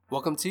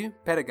Welcome to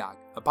Pedagogue,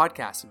 a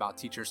podcast about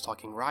teachers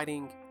talking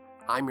writing.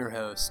 I'm your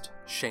host,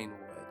 Shane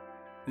Wood.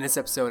 In this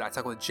episode, I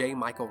talk with J.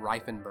 Michael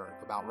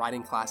Reifenberg about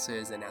writing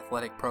classes and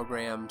athletic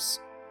programs,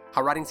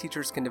 how writing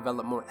teachers can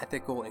develop more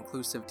ethical,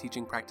 inclusive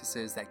teaching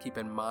practices that keep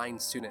in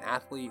mind student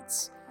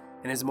athletes,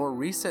 and his more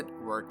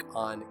recent work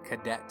on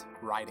cadet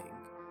writing.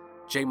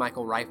 J.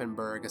 Michael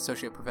Reifenberg,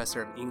 Associate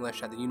Professor of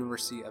English at the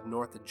University of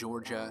North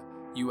Georgia,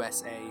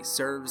 USA,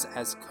 serves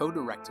as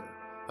co-director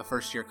of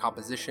first-year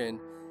composition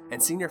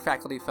and Senior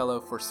Faculty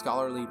Fellow for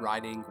Scholarly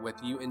Writing with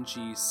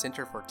UNG's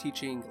Center for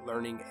Teaching,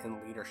 Learning,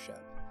 and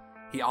Leadership.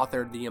 He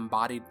authored The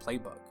Embodied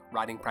Playbook,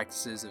 Writing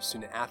Practices of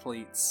Student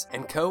Athletes,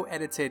 and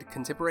co-edited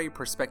Contemporary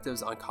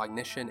Perspectives on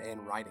Cognition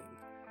and Writing.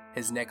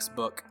 His next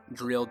book,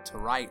 Drilled to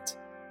Write,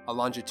 a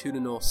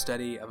longitudinal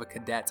study of a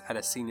cadet at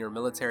a senior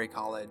military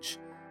college,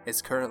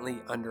 is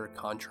currently under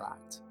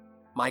contract.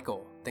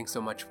 Michael, thanks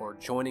so much for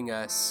joining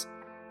us.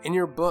 In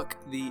your book,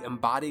 The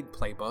Embodied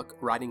Playbook,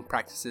 Writing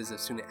Practices of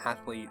Student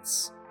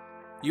Athletes,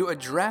 you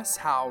address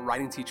how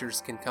writing teachers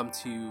can come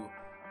to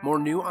more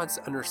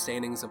nuanced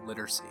understandings of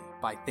literacy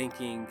by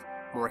thinking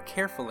more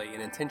carefully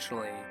and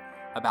intentionally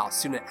about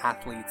student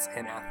athletes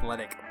and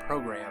athletic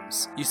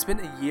programs. You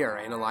spent a year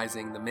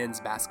analyzing the men's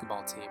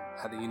basketball team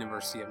at the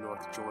University of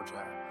North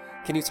Georgia.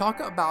 Can you talk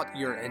about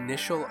your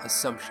initial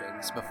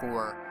assumptions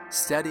before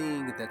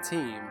studying the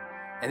team,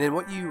 and then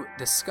what you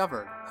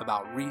discovered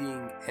about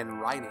reading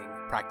and writing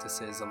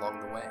practices along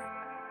the way?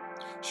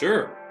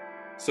 Sure.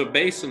 So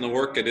based on the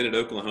work I did at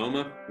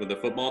Oklahoma with the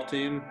football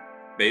team,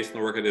 based on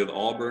the work I did with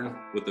Auburn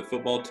with the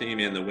football team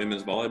and the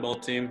women's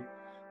volleyball team,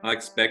 I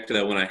expected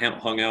that when I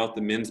hung out with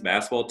the men's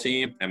basketball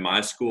team at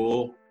my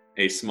school,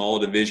 a small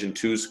Division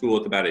II school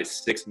with about a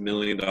 $6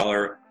 million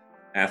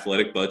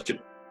athletic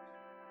budget,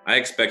 I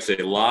expected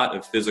a lot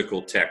of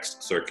physical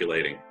text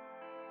circulating.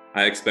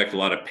 I expect a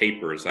lot of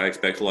papers. I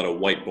expect a lot of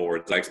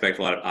whiteboards. I expect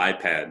a lot of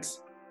iPads.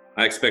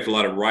 I expect a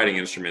lot of writing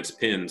instruments,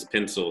 pens,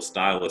 pencils,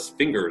 stylus,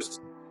 fingers.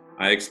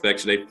 I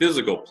expected a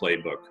physical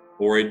playbook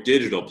or a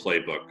digital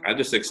playbook. I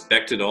just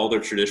expected all the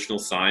traditional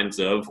signs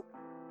of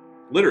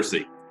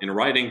literacy in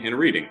writing and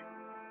reading.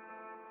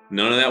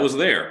 None of that was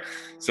there.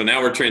 So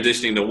now we're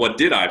transitioning to what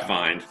did I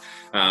find?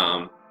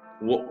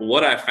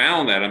 What I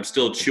found that I'm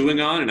still chewing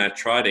on, and I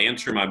try to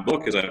answer in my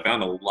book, is I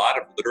found a lot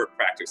of literate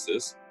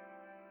practices,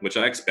 which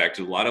I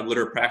expected, a lot of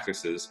literate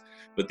practices,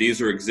 but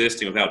these are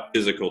existing without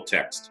physical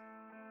text.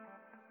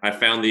 I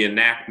found the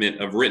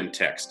enactment of written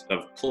text,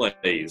 of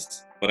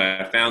plays, but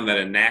I found that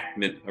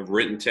enactment of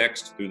written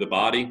text through the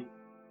body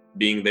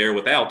being there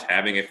without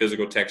having a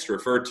physical text to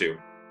refer to.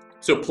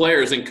 So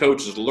players and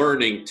coaches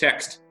learning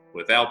text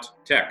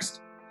without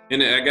text.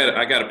 And I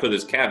got to put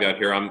this caveat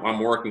here. I'm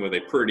working with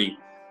a pretty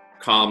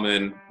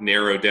common,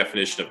 narrow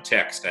definition of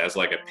text as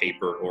like a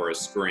paper or a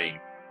screen.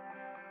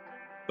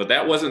 But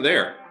that wasn't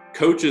there.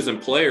 Coaches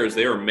and players,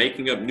 they were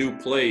making up new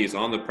plays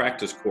on the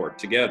practice court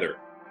together.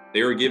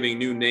 They were giving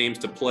new names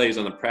to plays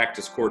on the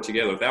practice court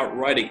together without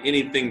writing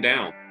anything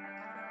down.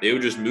 They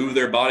would just move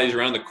their bodies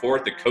around the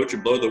court. The coach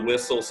would blow the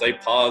whistle, say,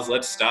 pause,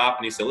 let's stop.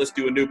 And he said, let's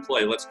do a new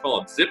play. Let's call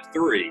it Zip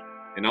 3.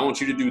 And I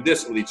want you to do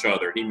this with each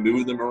other. He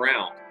moved them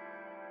around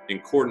in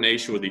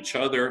coordination with each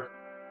other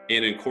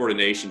and in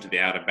coordination to the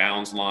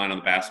out-of-bounds line on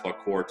the basketball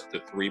court, to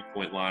the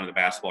three-point line on the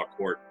basketball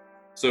court.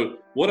 So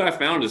what I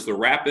found is the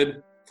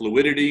rapid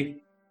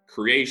fluidity,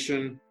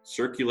 creation,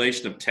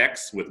 circulation of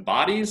text with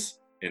bodies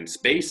and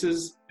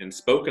spaces and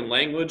spoken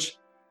language,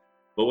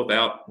 but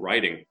without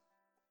writing,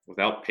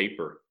 without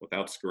paper,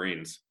 without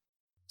screens.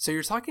 So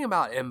you're talking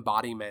about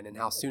embodiment and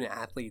how student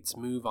athletes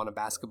move on a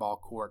basketball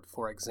court,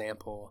 for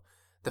example,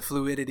 the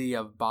fluidity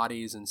of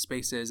bodies and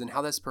spaces, and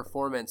how this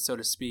performance, so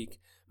to speak,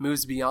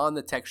 moves beyond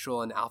the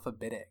textual and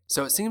alphabetic.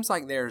 So it seems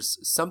like there's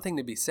something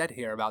to be said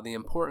here about the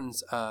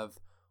importance of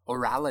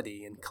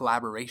orality and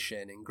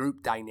collaboration and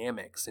group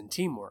dynamics and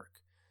teamwork,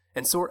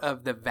 and sort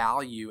of the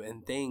value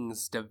in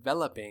things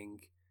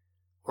developing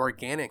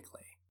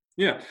organically.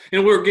 Yeah,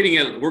 and we're getting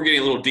a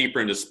little deeper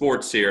into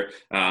sports here,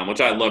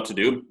 which I'd love to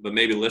do, but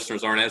maybe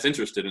listeners aren't as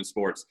interested in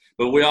sports.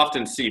 But we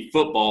often see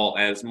football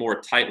as more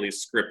tightly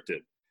scripted,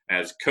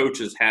 as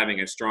coaches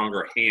having a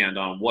stronger hand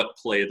on what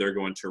play they're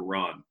going to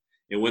run.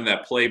 And when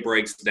that play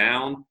breaks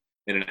down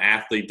and an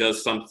athlete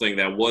does something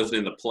that wasn't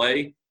in the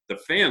play, the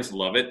fans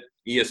love it.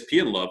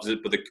 ESPN loves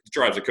it, but it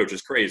drives the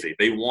coaches crazy.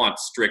 They want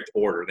strict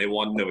order. They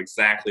want to know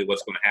exactly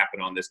what's going to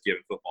happen on this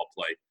given football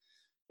play.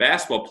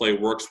 Basketball play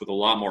works with a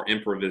lot more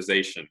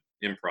improvisation,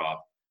 improv.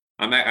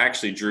 I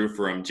actually drew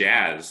from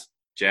jazz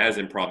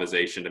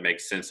improvisation to make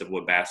sense of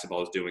what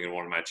basketball is doing in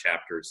one of my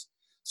chapters.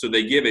 So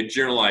they give a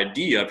general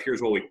idea of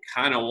here's what we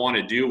kind of want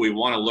to do. We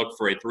want to look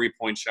for a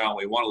three-point shot.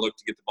 We want to look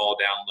to get the ball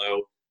down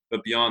low.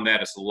 But beyond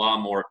that, it's a lot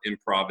more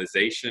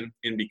improvisation.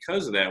 And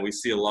because of that, we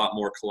see a lot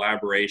more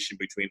collaboration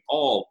between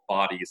all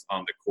bodies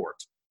on the court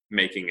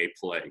making a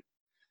play.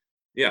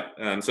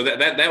 Yeah, so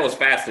that was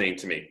fascinating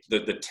to me.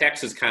 The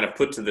text is kind of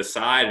put to the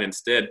side, and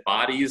instead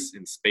bodies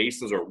and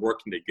spaces are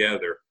working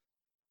together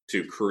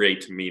to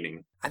create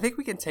meaning. I think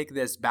we can take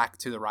this back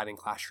to the writing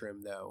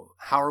classroom, though.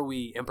 How are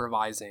we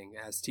improvising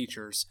as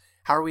teachers?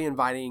 How are we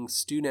inviting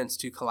students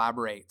to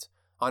collaborate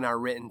on our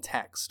written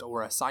text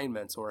or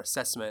assignments or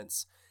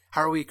assessments?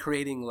 How are we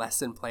creating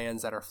lesson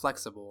plans that are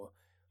flexible?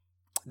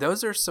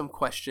 Those are some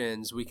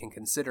questions we can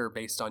consider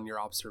based on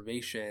your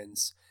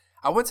observations.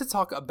 I want to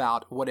talk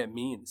about what it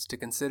means to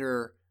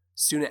consider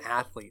student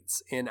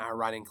athletes in our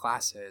writing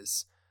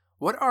classes.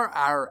 What are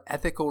our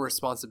ethical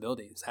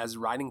responsibilities as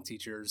writing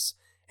teachers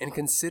in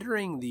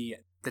considering the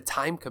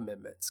time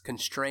commitments,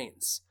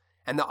 constraints,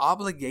 and the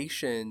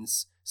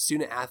obligations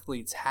student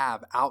athletes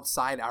have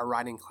outside our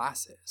writing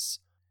classes?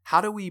 How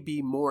do we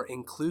be more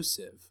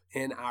inclusive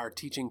in our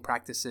teaching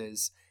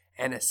practices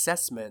and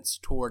assessments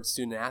towards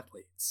student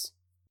athletes?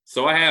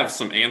 So I have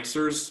some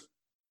answers.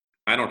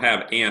 I don't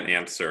have an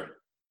answer.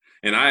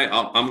 And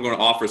I'm going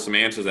to offer some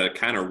answers that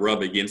kind of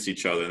rub against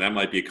each other. And that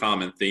might be a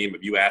common theme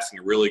of you asking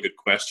a really good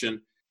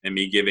question and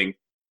me giving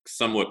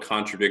somewhat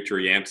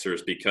contradictory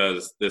answers,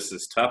 because this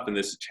is tough and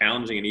this is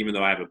challenging. And even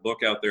though I have a book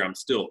out there, I'm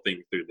still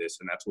thinking through this.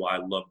 And that's why I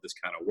love this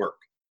kind of work.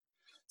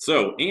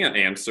 So an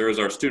answer is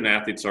our student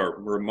athletes are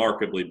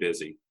remarkably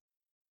busy.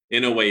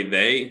 In a way,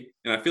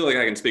 and I feel like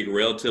I can speak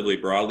relatively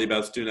broadly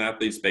about student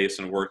athletes based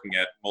on working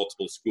at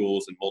multiple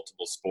schools and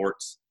multiple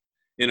sports.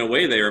 In a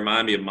way, they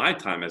remind me of my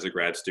time as a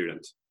grad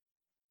student.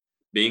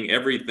 Being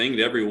everything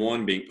to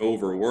everyone, being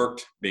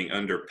overworked, being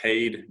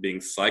underpaid, being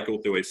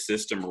cycled through a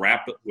system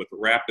with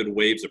rapid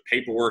waves of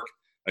paperwork,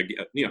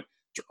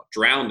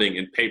 drowning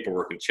in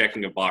paperwork and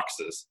checking of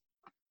boxes.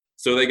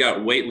 So they got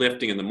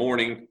weightlifting in the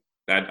morning.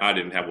 I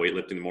didn't have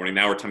weightlifting in the morning.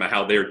 Now we're talking about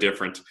how they're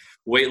different.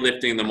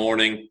 Weightlifting in the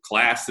morning,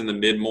 class in the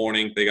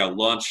mid-morning. They got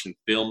lunch and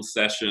film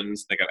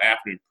sessions. They got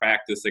afternoon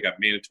practice. They got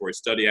mandatory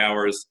study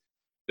hours.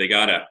 They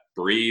got to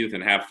breathe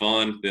and have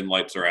fun. Then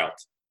lights are out.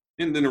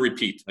 And then a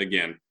repeat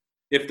again.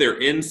 If they're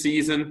in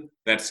season,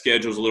 that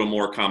schedule's a little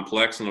more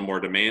complex and a little more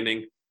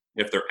demanding.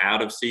 If they're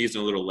out of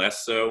season, a little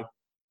less so.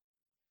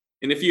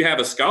 And if you have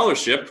a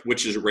scholarship,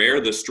 which is rare,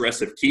 the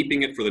stress of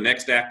keeping it for the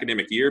next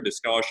academic year, the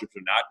scholarships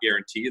are not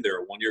guaranteed.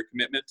 They're a one-year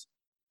commitment.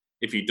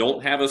 If you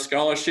don't have a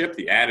scholarship,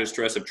 the added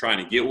stress of trying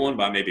to get one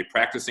by maybe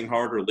practicing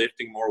harder,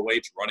 lifting more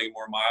weights, running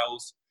more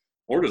miles,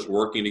 or just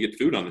working to get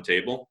food on the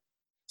table.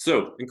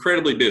 So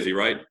incredibly busy,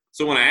 right?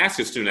 So when I ask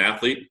a student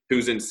athlete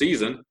who's in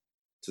season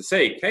to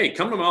say, hey,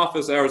 come to my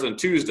office hours on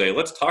Tuesday,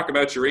 let's talk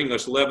about your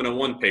English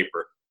 1101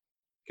 paper.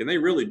 Can they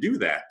really do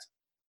that?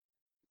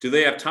 Do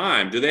they have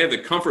time? Do they have the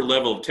comfort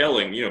level of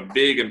telling,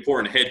 big,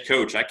 important head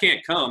coach, I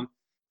can't come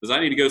because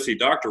I need to go see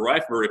Dr.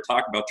 Reifenberg to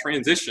talk about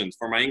transitions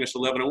for my English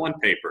 1101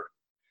 paper?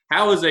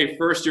 How is a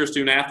first-year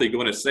student athlete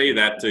going to say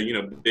that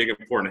to, big,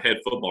 important head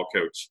football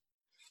coach?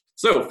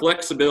 So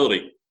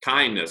flexibility,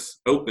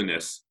 kindness,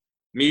 openness,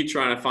 me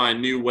trying to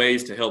find new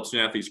ways to help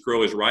student athletes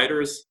grow as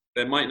writers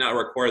that might not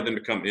require them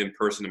to come in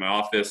person to my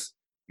office,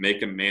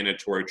 make a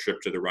mandatory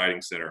trip to the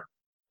writing center.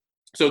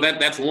 So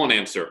that's one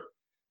answer.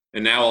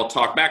 And now I'll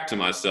talk back to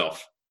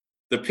myself.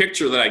 The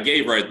picture that I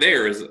gave right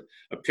there is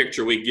a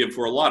picture we give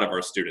for a lot of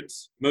our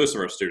students, most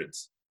of our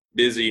students.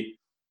 Busy,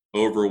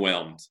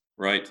 overwhelmed,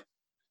 right?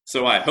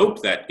 So I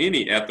hope that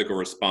any ethical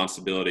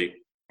responsibility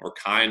or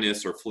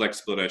kindness or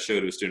flexibility I show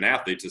to student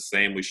athletes is the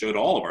same we show to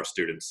all of our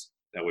students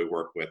that we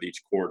work with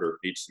each quarter,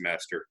 each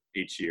semester,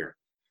 each year.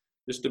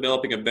 Just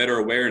developing a better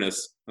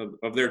awareness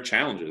of their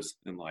challenges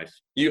in life.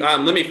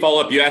 Let me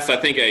follow up. You asked, I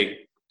think, a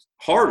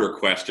harder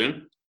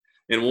question,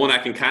 and one I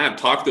can kind of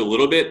talk to a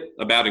little bit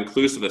about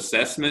inclusive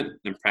assessment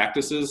and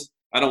practices.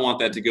 I don't want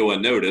that to go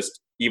unnoticed,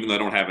 even though I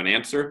don't have an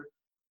answer.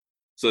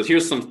 So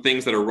here's some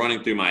things that are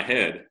running through my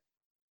head.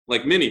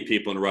 Like many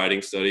people in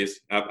writing studies,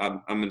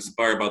 I'm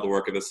inspired by the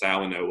work of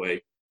Isao Inoue,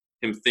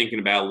 him thinking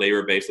about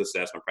labor-based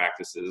assessment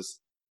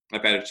practices.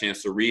 I've had a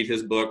chance to read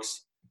his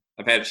books.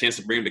 I've had a chance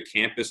to bring him to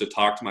campus to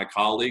talk to my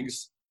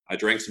colleagues. I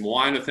drank some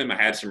wine with him.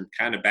 I had some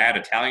kind of bad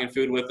Italian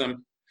food with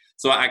him.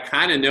 So I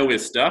kind of know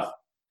his stuff,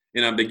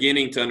 and I'm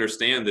beginning to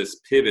understand this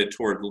pivot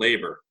toward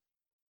labor.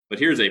 But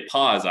here's a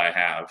pause I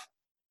have,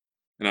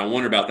 and I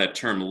wonder about that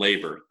term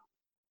labor.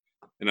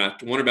 And I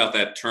wonder about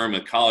that term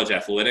in college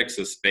athletics,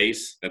 a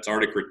space that's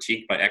already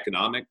critiqued by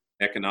economic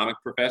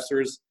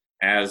professors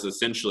as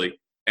essentially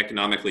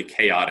economically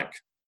chaotic.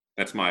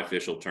 That's my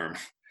official term.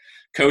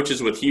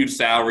 Coaches with huge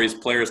salaries,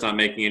 players not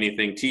making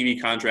anything, TV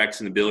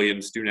contracts in the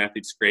billions, student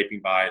athletes scraping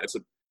by. That's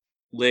a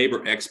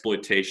labor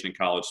exploitation in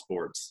college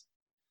sports.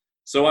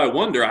 So I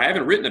wonder, I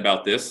haven't written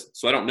about this,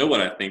 so I don't know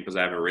what I think because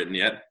I haven't written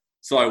yet.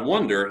 So I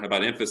wonder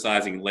about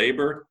emphasizing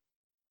labor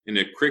in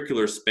a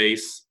curricular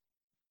space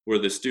where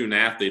the student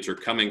athletes are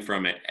coming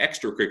from an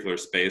extracurricular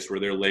space where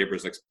their labor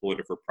is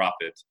exploited for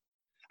profit.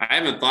 I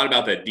haven't thought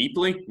about that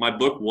deeply. My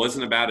book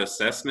wasn't about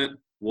assessment,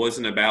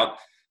 wasn't about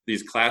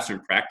these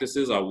classroom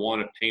practices. I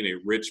want to paint a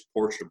rich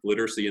portrait of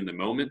literacy in the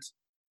moment.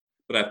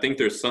 But I think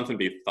there's something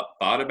to be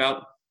thought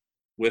about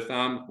with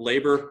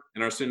labor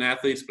and our student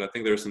athletes, but I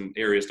think there's some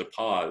areas to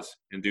pause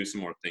and do some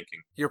more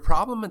thinking. You're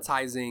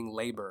problematizing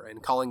labor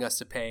and calling us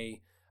to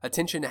pay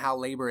attention to how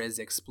labor is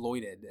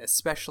exploited,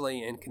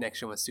 especially in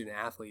connection with student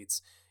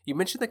athletes. You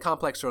mentioned the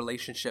complex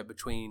relationship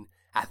between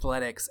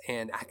athletics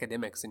and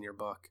academics in your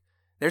book.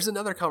 There's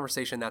another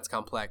conversation that's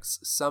complex,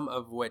 some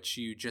of which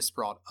you just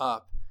brought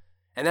up,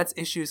 and that's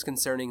issues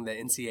concerning the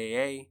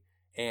NCAA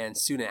and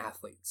student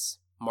athletes,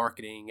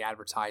 marketing,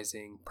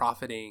 advertising,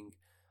 profiting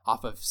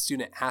off of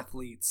student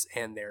athletes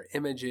and their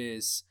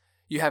images.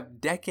 You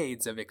have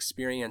decades of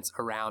experience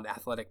around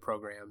athletic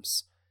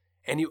programs,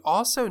 and you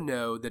also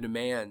know the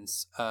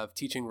demands of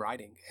teaching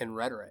writing and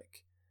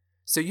rhetoric.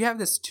 So you have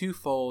this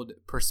twofold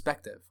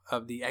perspective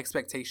of the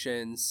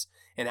expectations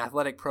in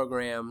athletic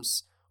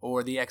programs,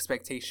 or the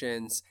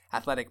expectations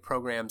athletic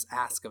programs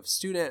ask of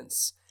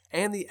students,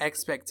 and the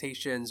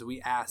expectations we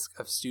ask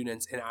of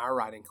students in our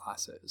writing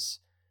classes.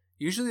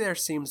 Usually there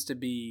seems to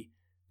be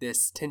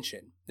this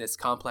tension, this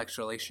complex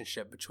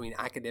relationship between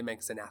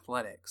academics and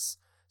athletics,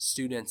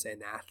 students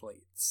and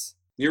athletes.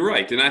 You're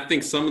right. And I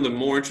think some of the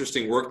more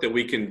interesting work that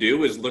we can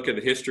do is look at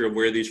the history of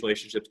where these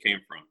relationships came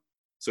from.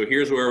 So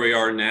here's where we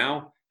are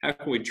now. How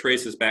can we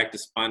trace this back to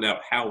find out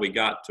how we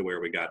got to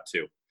where we got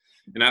to?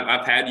 And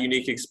I've had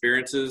unique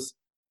experiences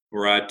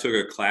where I took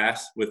a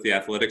class with the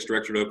athletics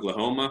director at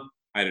Oklahoma.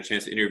 I had a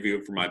chance to interview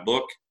him for my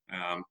book,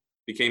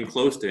 became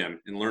close to him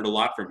and learned a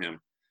lot from him.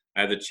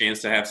 I had the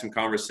chance to have some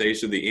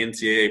conversation with the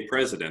NCAA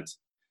president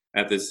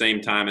at the same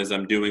time as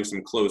I'm doing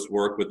some close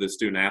work with the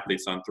student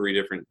athletes at three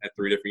different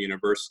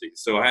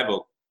universities. So I have a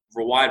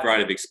wide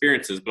variety of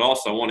experiences, but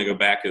also I want to go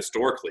back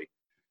historically,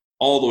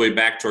 all the way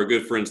back to our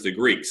good friends, the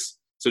Greeks.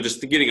 So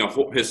just getting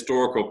a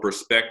historical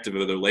perspective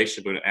of the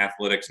relationship with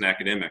athletics and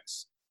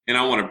academics. And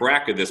I want to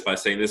bracket this by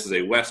saying this is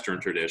a Western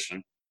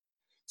tradition.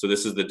 So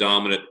this is the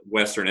dominant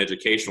Western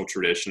educational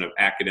tradition of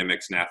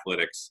academics and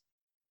athletics.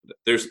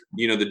 There's,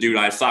 the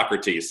dude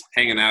Socrates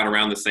hanging out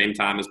around the same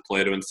time as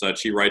Plato and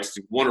such. He writes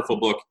a wonderful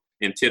book,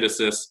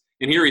 Antithesis.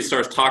 And here he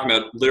starts talking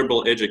about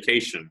liberal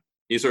education.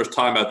 He starts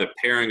talking about the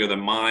pairing of the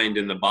mind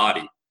and the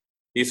body.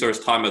 He starts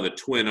talking about the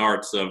twin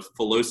arts of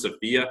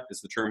philosophia,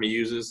 is the term he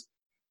uses,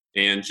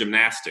 and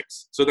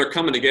gymnastics. So they're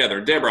coming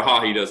together. Deborah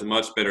Haughey does a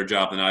much better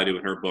job than I do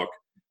in her book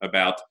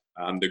about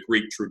the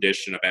Greek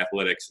tradition of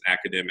athletics and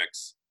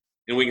academics.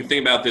 And we can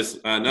think about this,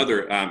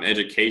 another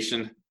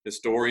education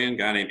historian, a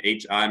guy named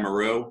H.I.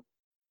 Moreau.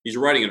 He's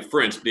writing in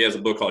French, but he has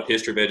a book called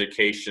History of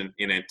Education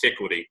in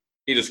Antiquity.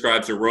 He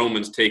describes the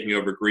Romans taking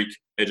over Greek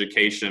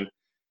education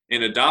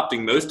and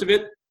adopting most of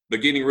it,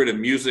 but getting rid of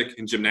music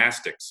and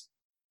gymnastics.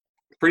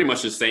 Pretty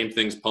much the same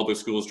things public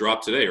schools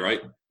drop today,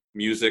 right?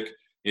 Music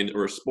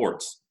or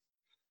sports.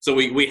 So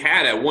we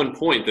had at one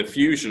point the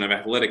fusion of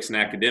athletics and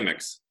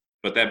academics,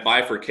 but that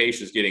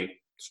bifurcation is getting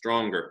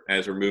stronger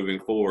as we're moving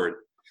forward.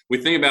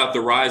 We think about the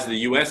rise of the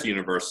U.S.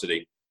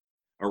 university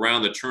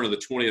around the turn of the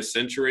 20th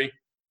century,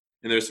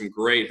 and there's some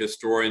great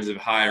historians of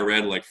higher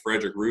ed like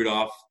Frederick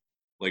Rudolph,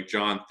 like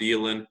John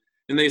Thielen,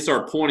 and they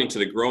start pointing to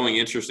the growing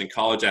interest in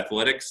college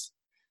athletics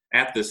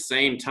at the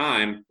same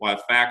time while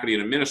faculty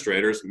and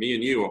administrators, me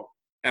and you,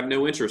 have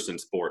no interest in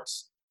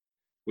sports.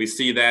 We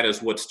see that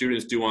as what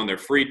students do on their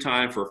free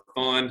time for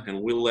fun,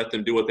 and we'll let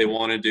them do what they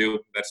want to do.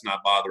 That's not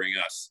bothering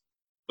us.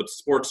 But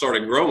sports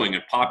started growing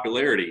in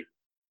popularity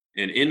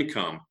and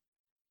income.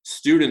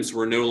 Students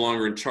were no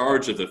longer in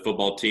charge of the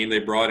football team. They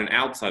brought in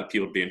outside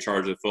people to be in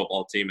charge of the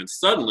football team. And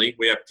suddenly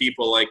we have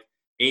people like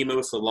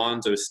Amos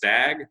Alonzo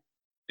Stagg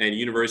at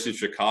University of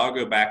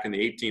Chicago back in the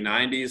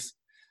 1890s,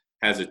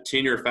 has a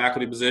tenured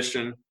faculty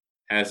position,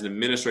 has an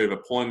administrative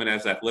appointment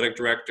as athletic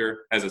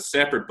director, has a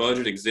separate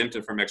budget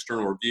exempted from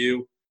external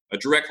review, a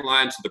direct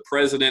line to the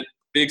president,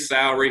 big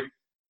salary,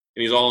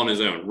 and he's all on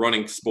his own,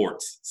 running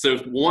sports.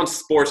 So once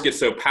sports get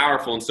so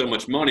powerful and so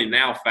much money,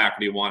 now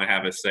faculty want to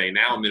have a say.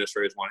 Now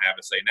administrators want to have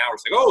a say. Now we're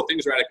saying, oh,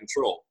 things are out of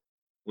control.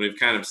 We've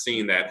kind of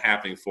seen that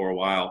happening for a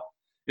while.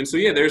 And so,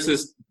 there's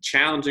this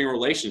challenging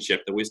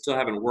relationship that we still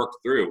haven't worked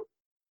through.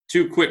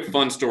 Two quick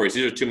fun stories.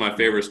 These are two of my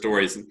favorite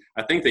stories. And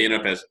I think they end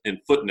up as in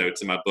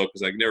footnotes in my book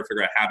because I can never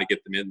figure out how to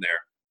get them in there.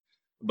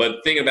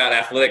 But think about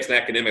athletics and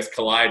academics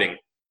colliding.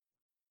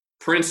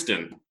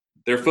 Princeton,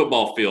 their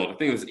football field, I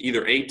think it was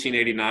either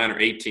 1889 or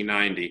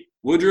 1890.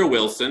 Woodrow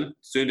Wilson,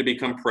 soon to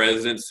become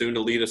president, soon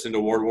to lead us into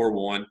World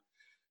War I.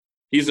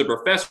 He's a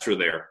professor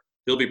there.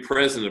 He'll be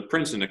president of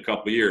Princeton in a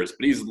couple of years,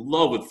 but he's in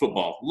love with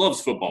football, loves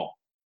football.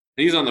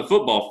 And he's on the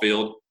football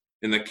field,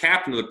 and the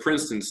captain of the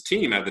Princeton's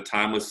team at the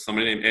time was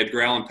somebody named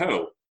Edgar Allan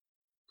Poe,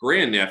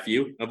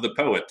 grandnephew of the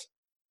poet.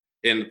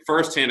 And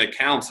firsthand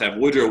accounts have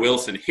Woodrow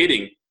Wilson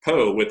hitting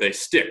Poe with a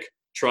stick,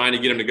 trying to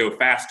get him to go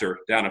faster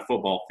down a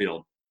football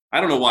field. I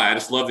don't know why. I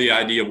just love the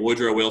idea of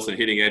Woodrow Wilson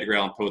hitting Edgar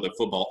Allan Poe with a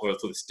football or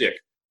with a stick,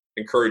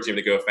 encouraging him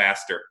to go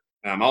faster.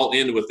 I'll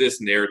end with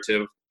this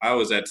narrative. I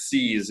was at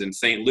Seas in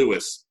St.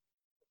 Louis,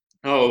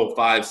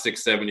 5,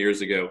 6, 7 years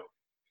ago.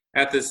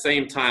 At the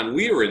same time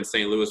we were in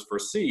St. Louis for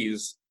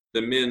Seas,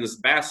 the men's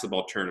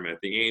basketball tournament,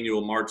 the annual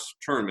March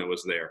tournament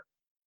was there.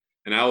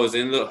 And I was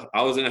in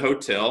a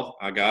hotel.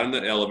 I got in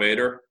the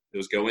elevator. It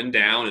was going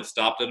down. It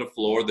stopped at a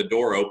floor. The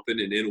door opened,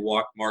 and in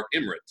walked Mark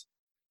Emmert,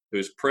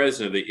 who's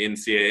president of the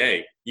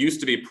NCAA. Used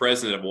to be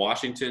president of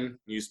Washington,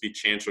 used to be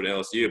chancellor at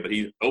LSU, but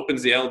he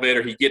opens the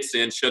elevator, he gets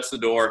in, shuts the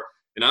door,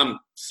 And I'm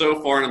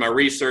so far into my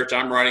research,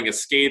 I'm writing a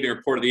scathing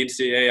report of the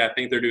NCAA. I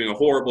think they're doing a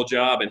horrible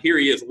job. And here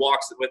he is,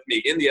 walks with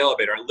me in the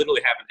elevator. I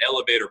literally have an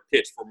elevator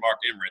pitch for Mark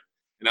Emmert.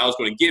 And I was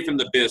going to give him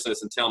the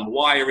business and tell him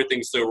why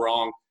everything's so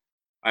wrong.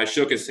 I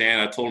shook his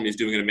hand. I told him he's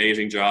doing an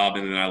amazing job,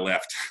 and then I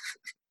left.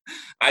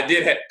 I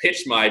did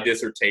pitch my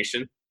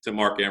dissertation to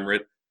Mark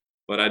Emmert,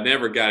 but I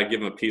never got to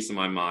give him a piece of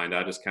my mind.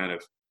 I just kind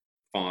of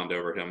fawned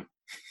over him.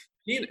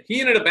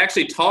 He ended up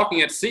actually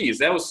talking at C's.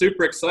 That was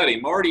super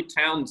exciting. Marty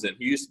Townsend,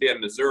 who used to be at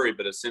Missouri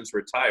but has since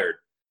retired,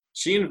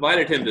 she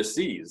invited him to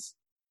C's.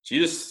 She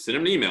just sent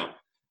him an email.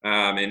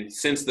 And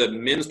since the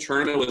men's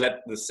tournament was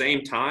at the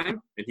same time,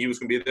 and he was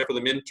going to be there for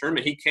the men's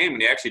tournament, he came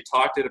and he actually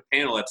talked at a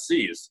panel at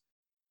C's.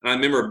 And I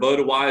remember Bud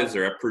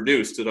Weiser at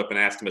Purdue stood up and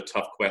asked him a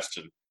tough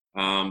question.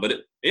 So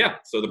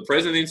the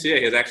president of the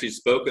NCAA has actually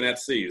spoken at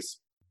C's.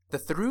 The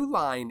through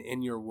line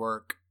in your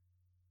work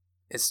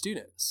is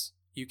students.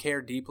 You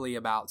care deeply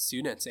about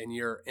students, and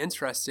you're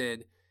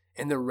interested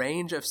in the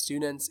range of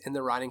students in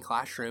the writing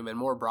classroom and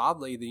more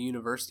broadly, the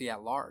university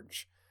at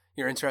large.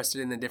 You're interested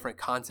in the different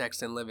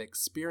contexts and lived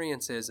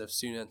experiences of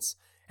students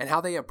and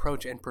how they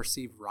approach and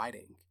perceive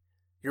writing.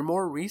 Your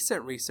more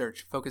recent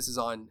research focuses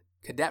on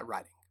cadet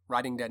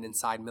writing done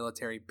inside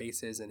military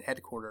bases and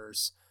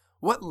headquarters.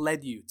 What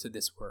led you to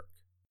this work?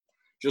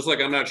 Just like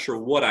I'm not sure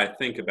what I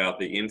think about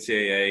the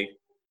NCAA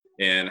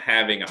and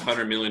having a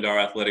 $100 million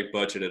athletic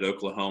budget at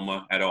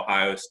Oklahoma, at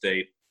Ohio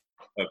State,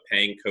 of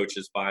paying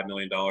coaches $5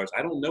 million.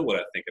 I don't know what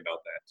I think about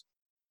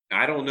that.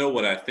 I don't know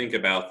what I think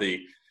about the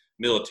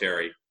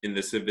military and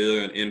the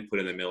civilian input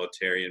in the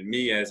military, and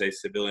me as a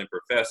civilian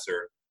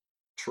professor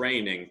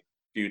training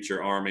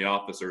future Army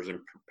officers and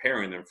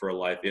preparing them for a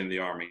life in the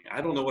Army.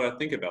 I don't know what I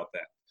think about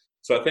that.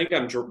 So I think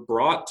I'm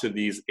brought to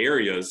these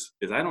areas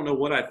is I don't know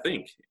what I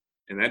think,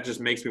 and that just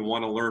makes me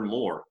want to learn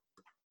more.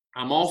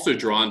 I'm also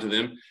drawn to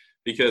them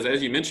because,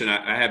 as you mentioned,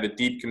 I have a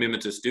deep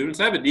commitment to students.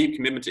 I have a deep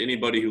commitment to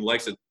anybody who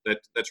likes it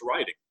that's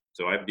writing.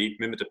 So I have a deep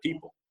commitment to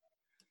people.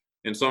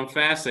 And so I'm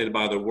fascinated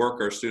by the work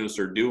our students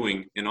are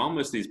doing in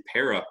almost these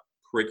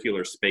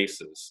para-curricular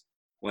spaces,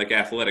 like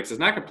athletics. It's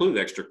not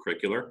completely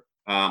extracurricular.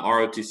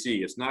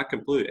 ROTC, it's not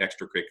completely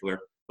extracurricular,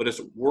 but it's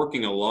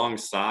working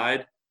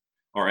alongside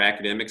our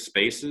academic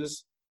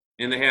spaces.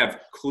 And they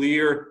have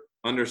clear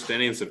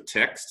understandings of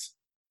text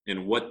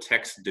and what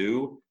texts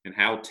do and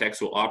how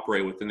texts will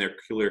operate within their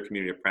clear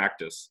community of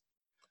practice.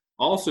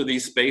 Also,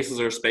 these spaces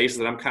are spaces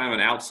that I'm kind of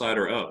an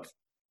outsider of.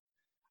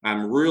 I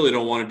really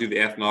don't want to do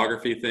the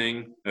ethnography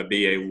thing,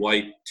 be a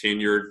white,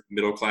 tenured,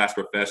 middle-class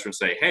professor and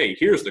say, hey,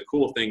 here's the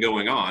cool thing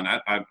going on.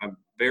 I'm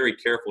very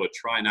careful to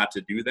try not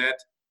to do that.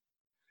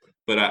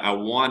 But I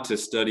want to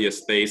study a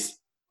space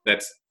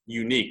that's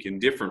unique and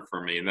different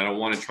for me, and that I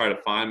want to try to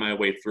find my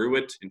way through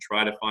it and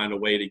try to find a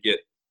way to get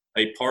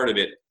a part of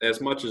it as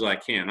much as I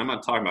can. I'm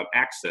not talking about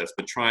access,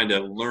 but trying to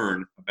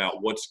learn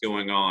about what's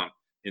going on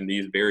in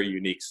these very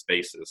unique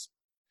spaces.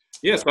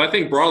 Yes, but I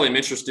think broadly I'm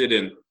interested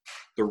in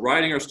the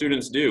writing our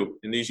students do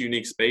in these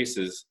unique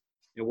spaces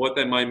and what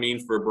that might mean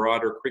for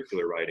broader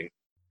curricular writing.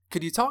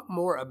 Could you talk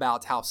more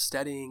about how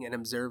studying and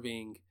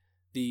observing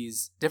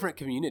these different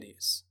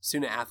communities,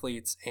 student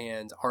athletes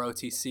and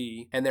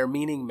ROTC, and their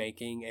meaning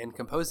making and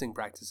composing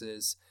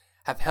practices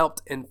have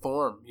helped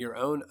inform your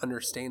own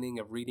understanding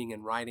of reading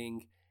and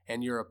writing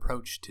and your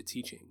approach to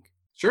teaching?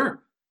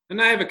 Sure. And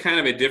I have a kind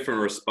of a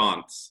different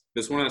response.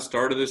 Because when I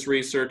started this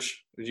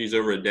research, which is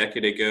over a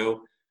decade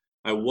ago,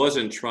 I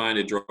wasn't trying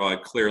to draw a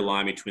clear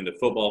line between the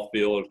football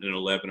field and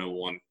an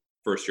 1101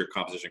 first-year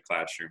composition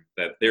classroom,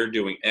 that they're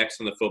doing X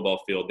on the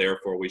football field,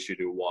 therefore we should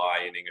do Y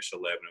in English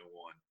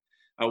 1101.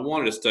 I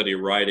wanted to study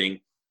writing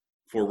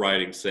for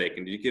writing's sake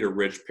and to get a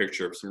rich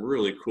picture of some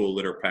really cool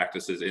literary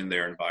practices in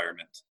their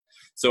environment.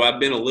 So I've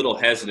been a little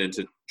hesitant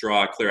to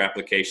draw a clear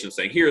application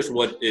saying, here's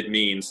what it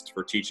means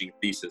for teaching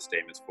thesis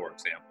statements, for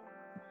example.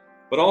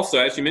 But also,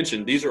 as you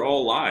mentioned, these are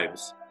all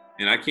lives.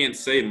 And I can't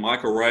say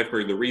Michael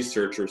Reifenberg, the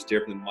researcher, is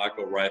different than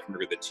Michael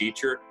Reifenberg, the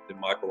teacher, than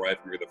Michael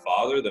Reifenberg, the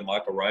father, than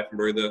Michael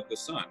Reifenberg, the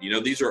son. You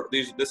know, this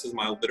is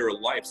my literal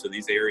life, so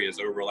these areas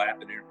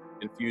overlap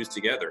and fuse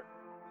together.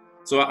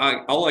 So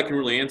all I can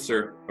really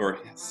answer or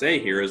say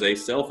here is a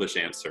selfish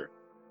answer.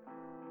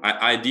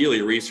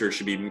 Ideally, research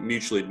should be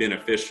mutually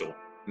beneficial,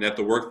 and that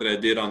the work that I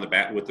did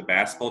with the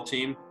basketball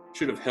team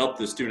should have helped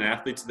the student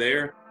athletes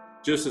there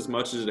just as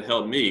much as it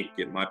helped me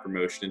get my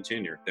promotion and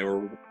tenure. They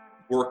were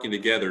working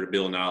together to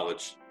build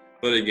knowledge.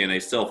 But again, a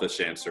selfish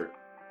answer.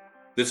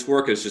 This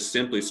work has just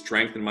simply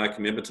strengthened my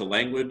commitment to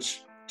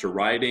language, to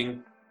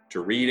writing,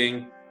 to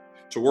reading,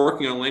 to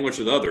working on language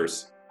with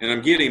others. And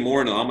I'm getting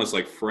more into almost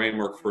like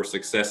framework for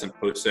success in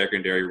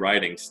post-secondary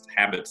writing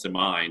habits in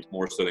mind,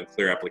 more so than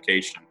clear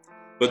application.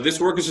 But this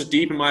work is just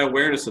deepening my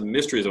awareness of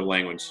mysteries of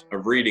language,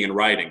 of reading and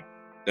writing,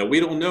 that we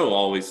don't know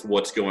always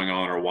what's going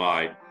on or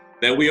why,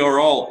 that we are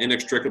all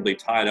inextricably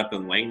tied up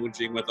in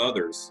languaging with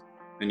others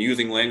and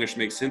using language to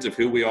make sense of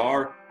who we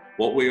are,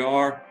 what we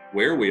are,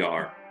 where we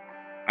are.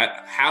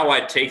 How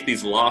I take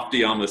these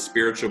lofty, almost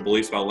spiritual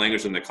beliefs about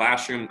language in the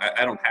classroom,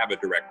 I don't have a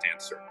direct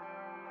answer.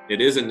 It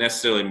isn't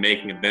necessarily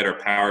making a better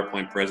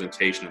PowerPoint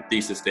presentation of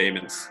thesis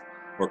statements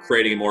or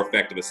creating a more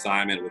effective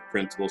assignment with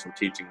principles from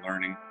teaching and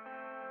learning.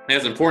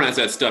 As important as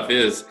that stuff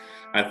is,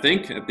 I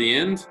think at the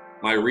end,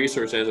 my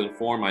research has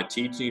informed my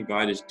teaching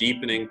by just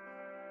deepening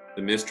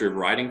the mystery of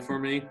writing for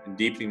me and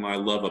deepening my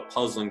love of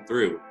puzzling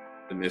through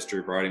the mystery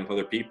of writing with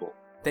other people.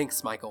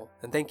 Thanks, Michael,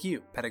 and thank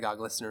you, Pedagogue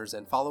listeners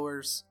and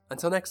followers.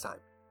 Until next time.